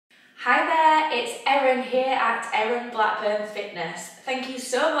Hi there, it's Erin here at Erin Blackburn Fitness. Thank you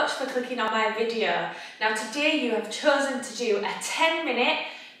so much for clicking on my video. Now today you have chosen to do a 10-minute,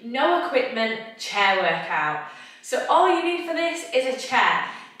 no equipment chair workout. So all you need for this is a chair.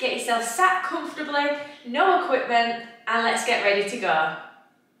 Get yourself sat comfortably, no equipment, and let's get ready to go.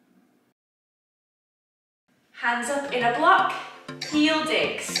 Hands up in a block, heel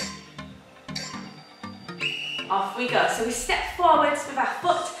digs. Off we go. So we step forwards with our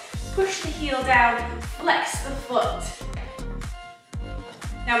foot, push the heel down, flex the foot.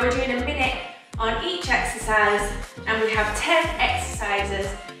 Now we're doing a minute on each exercise and we have 10 exercises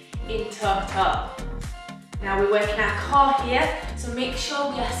in total. Now we're working our core here, so make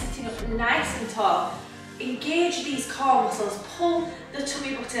sure we are sitting up nice and tall. Engage these core muscles, pull the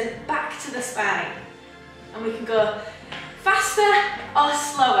tummy button back to the spine. And we can go faster or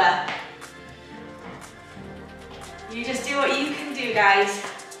slower. You just do what you can do, guys.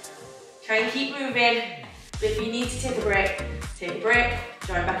 Try and keep moving, but if you need to take a break,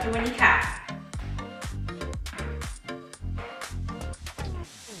 join back in when you can.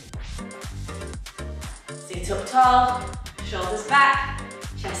 Sit up tall, shoulders back,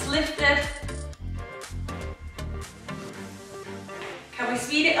 chest lifted. Can we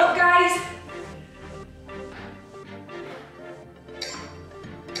speed it up, guys?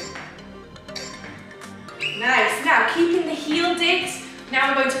 Nice, now keeping the heel digs, now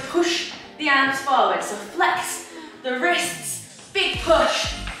we're going to push the arms forward, so flex the wrists, big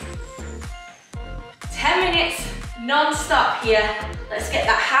push. 10 minutes non-stop here. Let's get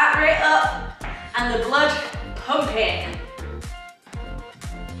that heart rate up and the blood pumping.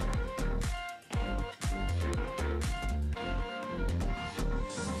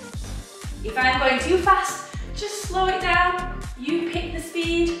 If I'm going too fast, just slow it down. You pick the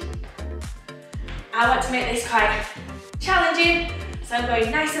speed. I want to make this quite challenging, so I'm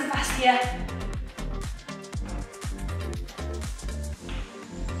going nice and fast here.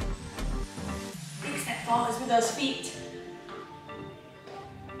 Big step forwards with those feet.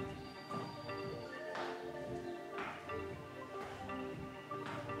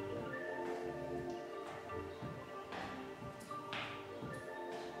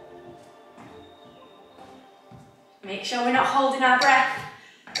 Make sure we're not holding our breath.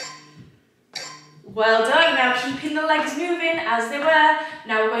 Well done, now keeping the legs moving as they were.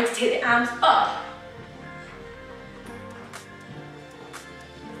 Now we're going to take the arms up.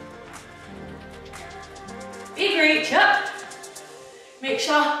 Big reach up. Make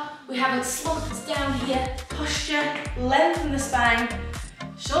sure we haven't slumped down here. Posture, lengthen the spine,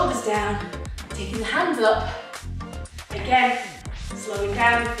 shoulders down, taking the hands up. Again, slowing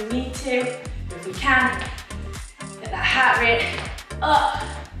down if we need to, if we can. Get that heart rate up.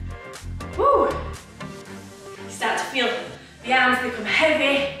 Woo! Start to feel the arms become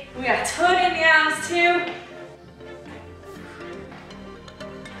heavy. We are toning the arms too.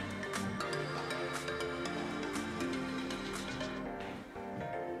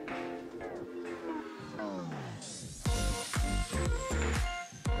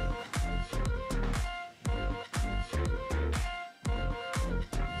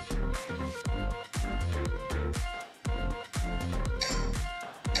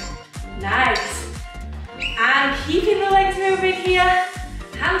 Nice. And keeping the legs moving here.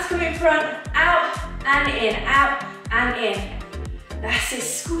 Hands coming front, out and in, out and in. That's it,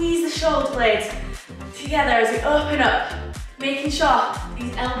 squeeze the shoulder blades together as we open up. Making sure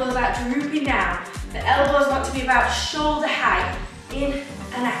these elbows are drooping down. The elbows want to be about shoulder height, in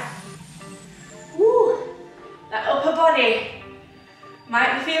and out. Woo! That upper body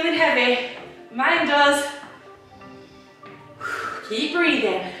might be feeling heavy. Mine does. Keep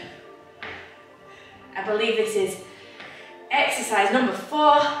breathing. I believe this is exercise number 4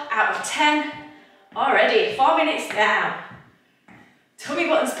 out of 10 already. 4 minutes down. Tummy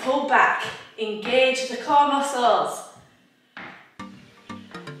buttons pulled back. Engage the core muscles.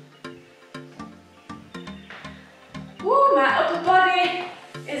 Woo, my upper body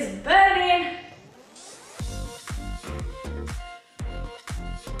is burning.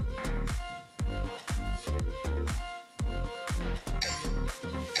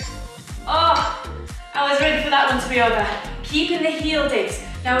 Oh! I was ready for that one to be over. Keeping the heel digs.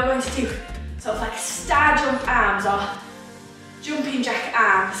 Now we're going to do sort of like star jump arms or jumping jack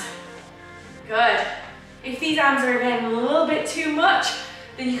arms. Good. If these arms are again a little bit too much,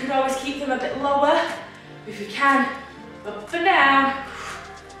 then you could always keep them a bit lower. If you can, up and down.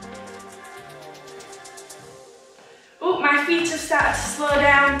 Oh, my feet have started to slow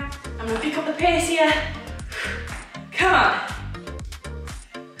down. I'm going to pick up the pace here. Come on.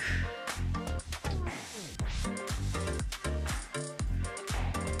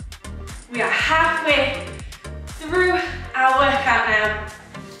 halfway through our workout now,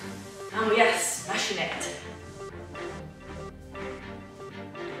 and we are smashing it.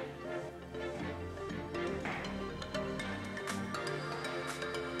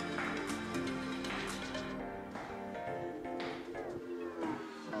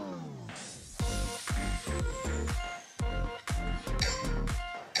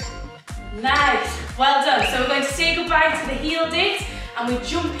 Nice, well done. So we're going to say goodbye to the heel digs and we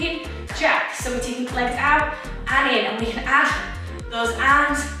jump in jack. So we're taking legs out and in, and we can add those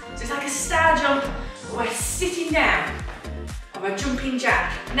arms. So it's like a star jump, but we're sitting down or we're jumping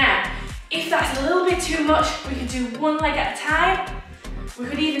jack. Now, if that's a little bit too much, we could do one leg at a time. We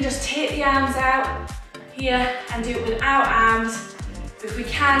could even just take the arms out here and do it without arms. If we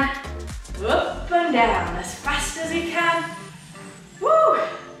can, up and down as fast as we can. Woo!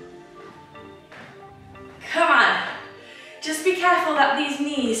 Come on. Just be careful that these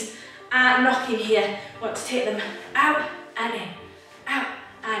knees aren't knocking here. Want to take them out and in, out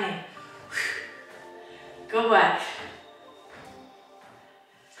and in. Good work.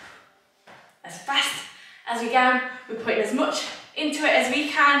 As fast as we can, we're putting as much into it as we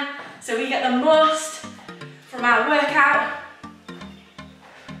can so we get the most from our workout.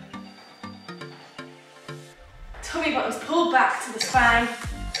 Tummy buttons pulled back to the spine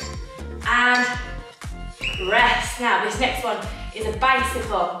and rest. Now this next one is a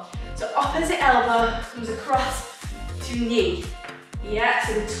bicycle. So opposite elbow comes across to knee. Yeah,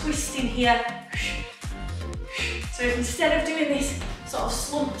 so we're twisting here. So if instead of doing this sort of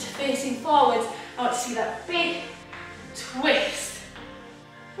slumped facing forwards, I want to see that big twist.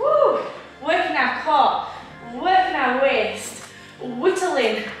 Woo! Working our core, working our waist,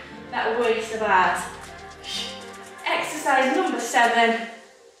 whittling that waist of ours. Exercise number 7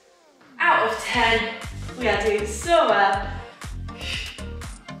 out of 10. We are doing so well.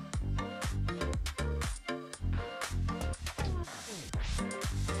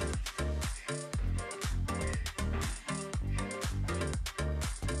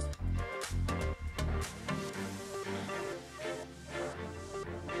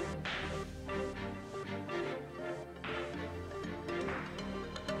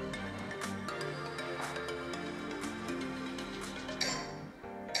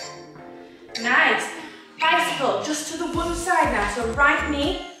 Nice. Bicycle just to the one side now. So right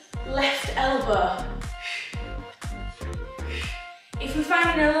knee, left elbow. If we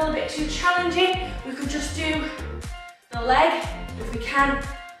find it a little bit too challenging, we could just do the leg, if we can,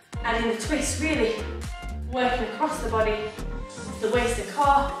 add in the twist, really working across the body, the waist and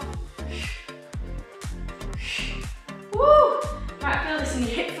core. Woo! Might feel this in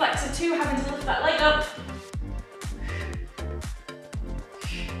your hip flexor too, having to lift that leg up.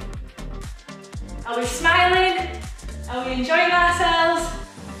 Are we smiling? Are we enjoying ourselves?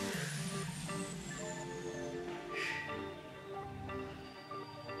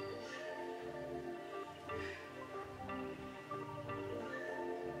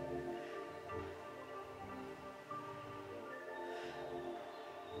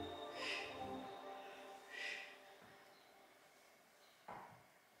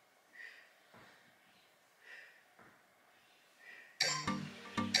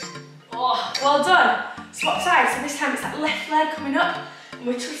 Oh, well done. Swap sides, so this time it's that left leg coming up and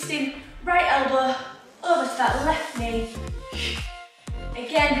we're twisting right elbow over to that left knee.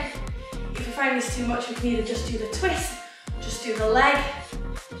 Again, if we find this too much, we can either just do the twist, just do the leg,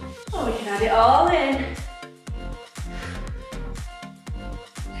 or we can add it all in.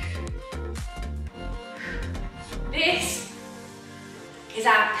 This is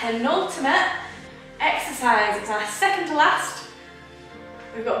our penultimate exercise. It's our second to last.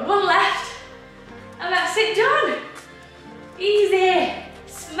 We've got one left. And that's it, done. Easy,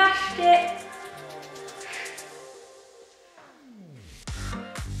 smashed it.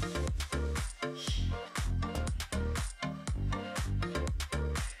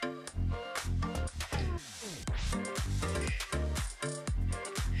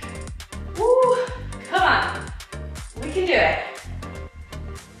 Woo, come on, we can do it.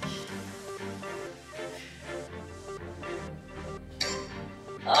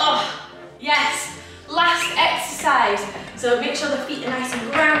 Oh, yes. Last exercise. So make sure the feet are nice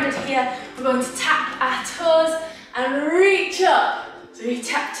and grounded here. We're going to tap our toes and reach up. So we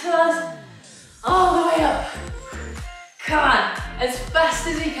tap toes all the way up. Come on, as fast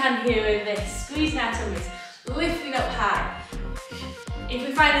as we can here with this. Squeezing our tummies, lifting up high. If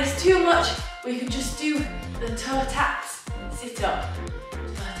we find this too much, we can just do the toe taps, sit up.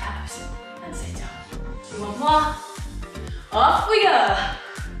 Toe taps and sit up. Do one more. Off we go.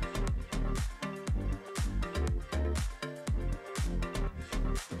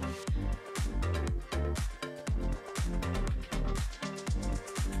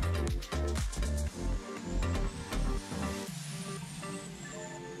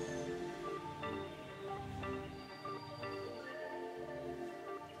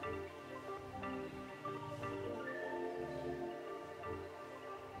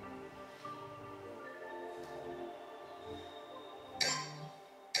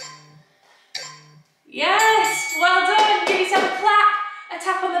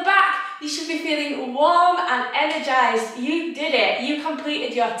 You should be feeling warm and energized. You did it. You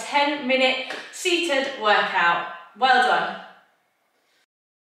completed your 10-minute seated workout. Well done.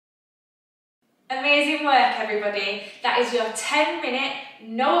 Amazing work, everybody. That is your 10-minute,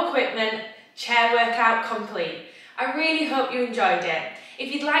 no equipment, chair workout complete. I really hope you enjoyed it.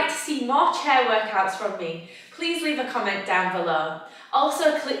 If you'd like to see more chair workouts from me, please leave a comment down below.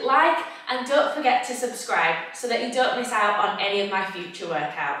 Also click like and don't forget to subscribe so that you don't miss out on any of my future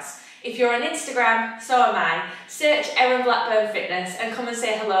workouts. If you're on Instagram, so am I. Search Erin Blackburn Fitness and come and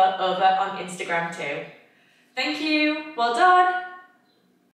say hello over on Instagram too. Thank you. Well done.